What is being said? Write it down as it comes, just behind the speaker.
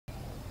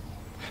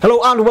Hello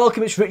and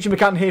welcome, it's Richard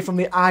McCann here from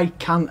the I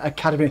Can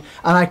Academy,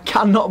 and I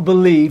cannot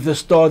believe the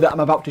story that I'm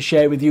about to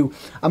share with you.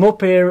 I'm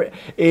up here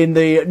in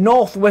the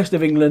northwest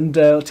of England.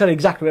 I'll tell you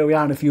exactly where we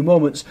are in a few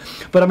moments,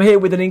 but I'm here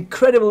with an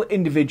incredible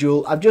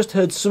individual. I've just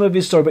heard some of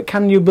his story, but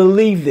can you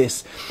believe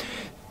this?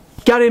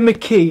 Gary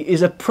McKee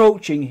is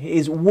approaching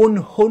his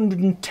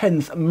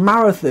 110th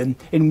marathon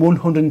in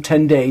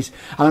 110 days,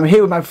 and I'm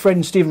here with my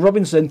friend Stephen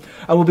Robinson,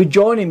 and we'll be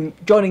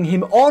joining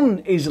him on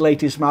his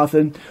latest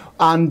marathon.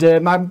 And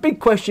my big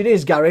question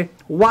is, Gary,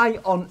 why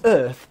on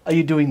earth are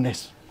you doing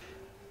this?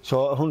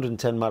 So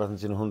 110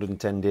 marathons in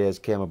 110 days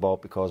came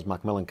about because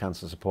Macmillan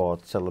Cancer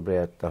Support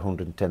celebrate their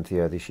 110th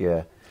year this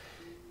year.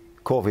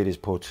 COVID has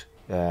put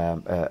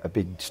a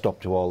big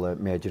stop to all the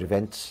major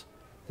events.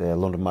 The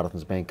London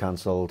Marathon's been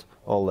cancelled,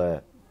 all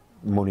the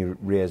money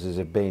raises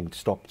have been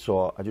stopped,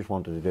 so I just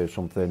wanted to do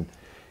something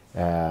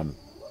to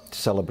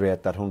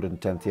celebrate that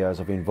 110th year.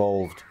 I've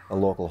involved a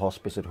local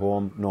hospice at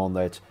home, knowing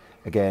that,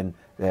 again,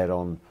 they're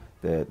on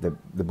the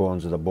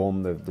bones of the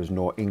bum, there's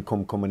no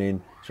income coming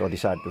in, so I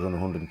decided to run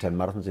 110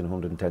 marathons in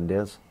 110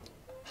 days.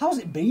 How's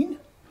it been?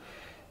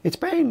 It's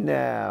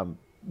been,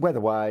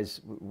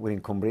 weather-wise, we're in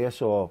Cumbria,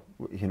 so,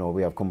 you know,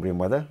 we have Cumbrian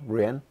weather,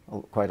 rain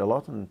quite a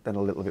lot, and then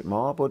a little bit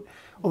more, but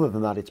other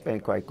than that, it's been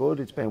quite good.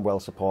 It's been well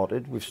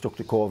supported. We've stuck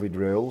to COVID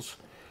rules.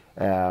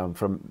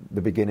 From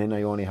the beginning,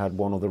 I only had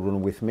one other runner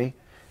with me.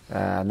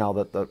 Now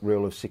that the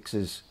rule of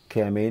sixes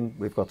came in,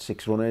 we've got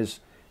 6 runners.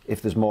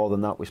 If there's more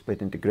than that, we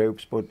split into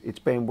groups, but it's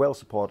been well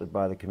supported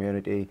by the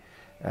community.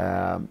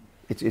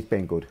 It's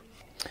been good.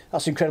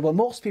 That's incredible.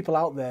 Most people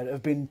out there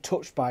have been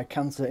touched by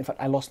cancer. In fact,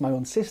 I lost my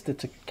own sister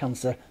to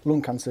cancer,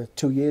 lung cancer,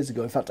 2 years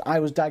ago. In fact, I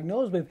was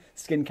diagnosed with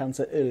skin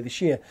cancer earlier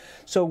this year.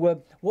 So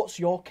what's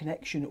your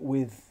connection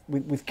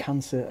with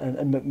cancer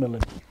and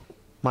Macmillan?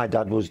 My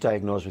dad was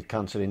diagnosed with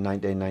cancer in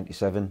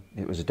 1997.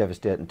 It was a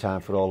devastating time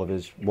for all of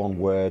us. One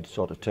word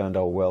sort of turned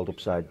our world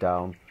upside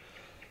down.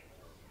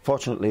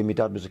 Fortunately, my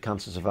dad was a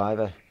cancer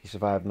survivor. He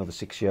survived another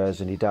 6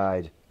 years and he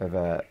died of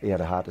he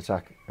had a heart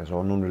attack as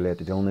an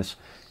unrelated illness.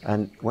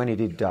 And when he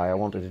did die, I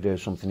wanted to do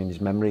something in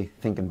his memory,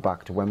 thinking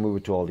back to when we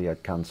were told he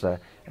had cancer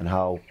and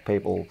how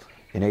people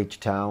in each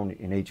town,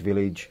 in each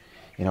village,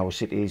 in our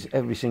cities,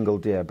 every single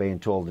day are being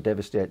told the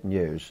devastating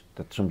news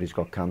that somebody's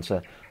got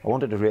cancer. I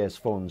wanted to raise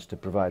funds to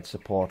provide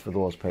support for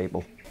those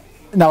people.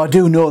 Now, I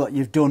do know that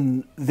you've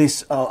done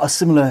this, a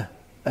similar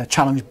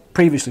challenge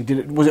previously.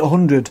 Was it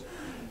 100?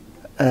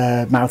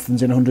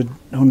 Marathons in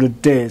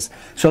 100 days.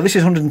 So this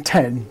is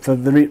 110 for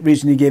the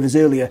reason you gave us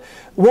earlier.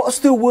 What's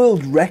the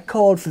world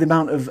record for the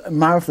amount of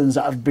marathons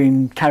that have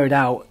been carried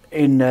out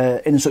in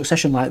a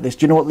succession like this?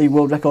 Do you know what the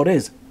world record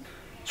is?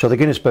 So the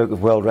Guinness Book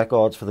of World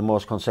Records for the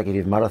most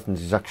consecutive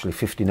marathons is actually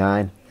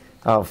 59.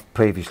 I've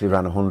previously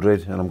ran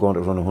 100 and I'm going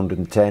to run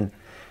 110.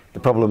 The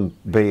problem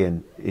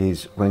being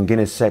is when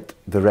Guinness set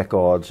the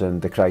records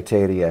and the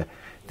criteria,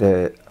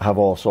 they have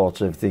all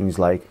sorts of things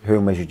like who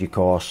measured your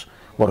course,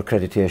 what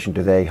accreditation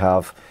do they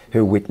have,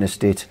 who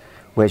witnessed it,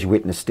 where's your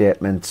witness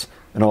statements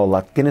and all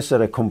that. Guinness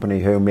are a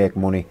company who make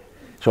money.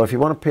 So if you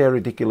want to pay a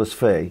ridiculous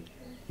fee,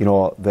 you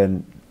know,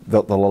 then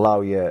they'll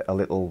allow you a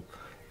little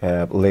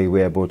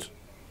leeway, but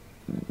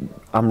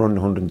I'm running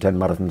 110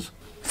 marathons.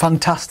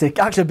 Fantastic.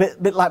 Actually a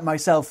bit like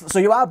myself. So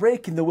you are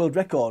breaking the world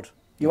record.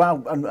 You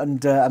are,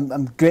 and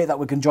I'm great that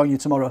we can join you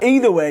tomorrow.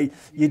 Either way,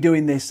 you're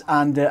doing this,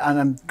 and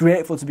I'm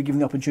grateful to be given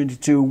the opportunity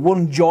to,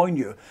 one, join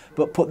you,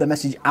 but put the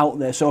message out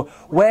there. So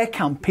where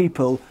can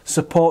people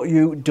support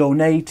you,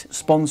 donate,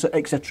 sponsor,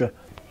 etc.?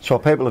 So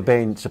people have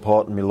been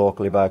supporting me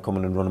locally by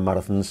coming and running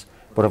marathons,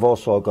 but I've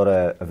also got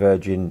a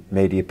Virgin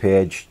Media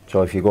page.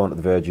 So if you go onto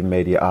the Virgin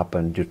Media app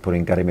and just put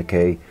in Gary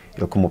McKee,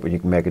 it'll come up and you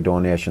can make a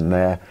donation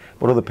there.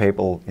 But other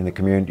people in the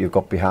community have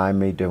got behind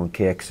me doing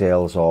cake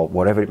sales or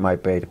whatever it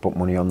might be to put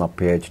money on that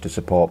page to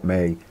support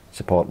me,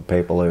 supporting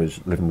people who's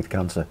living with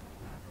cancer.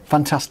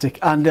 Fantastic.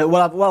 And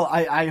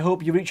I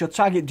hope you reach your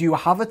target. Do you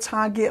have a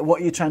target? What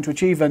are you trying to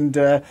achieve? And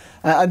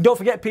don't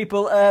forget,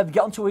 people, get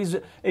onto his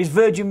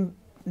Virgin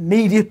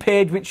Media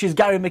page, which is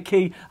Gary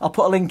McKee. I'll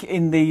put a link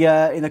in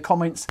the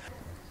comments.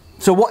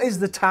 So what is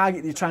the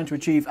target you're trying to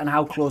achieve and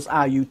how close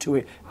are you to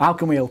it? How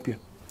can we help you?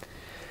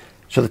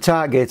 So the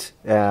target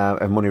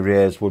of money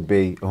raised would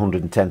be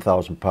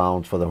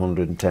 £110,000 for the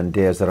 110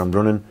 days that I'm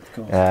running.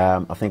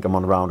 I think I'm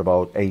on around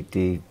about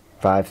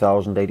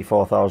 85,000,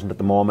 84,000 at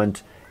the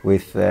moment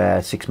with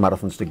 6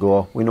 marathons to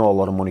go. We know a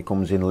lot of money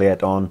comes in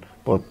late on,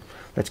 but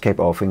let's keep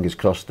our fingers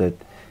crossed that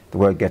the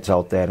word gets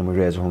out there and we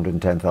raise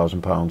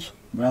 £110,000.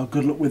 Well,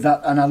 good luck with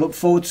that, and I look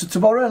forward to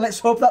tomorrow. Let's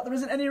hope that there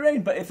isn't any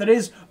rain, but if there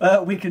is,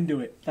 we can do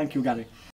it. Thank you, Gary.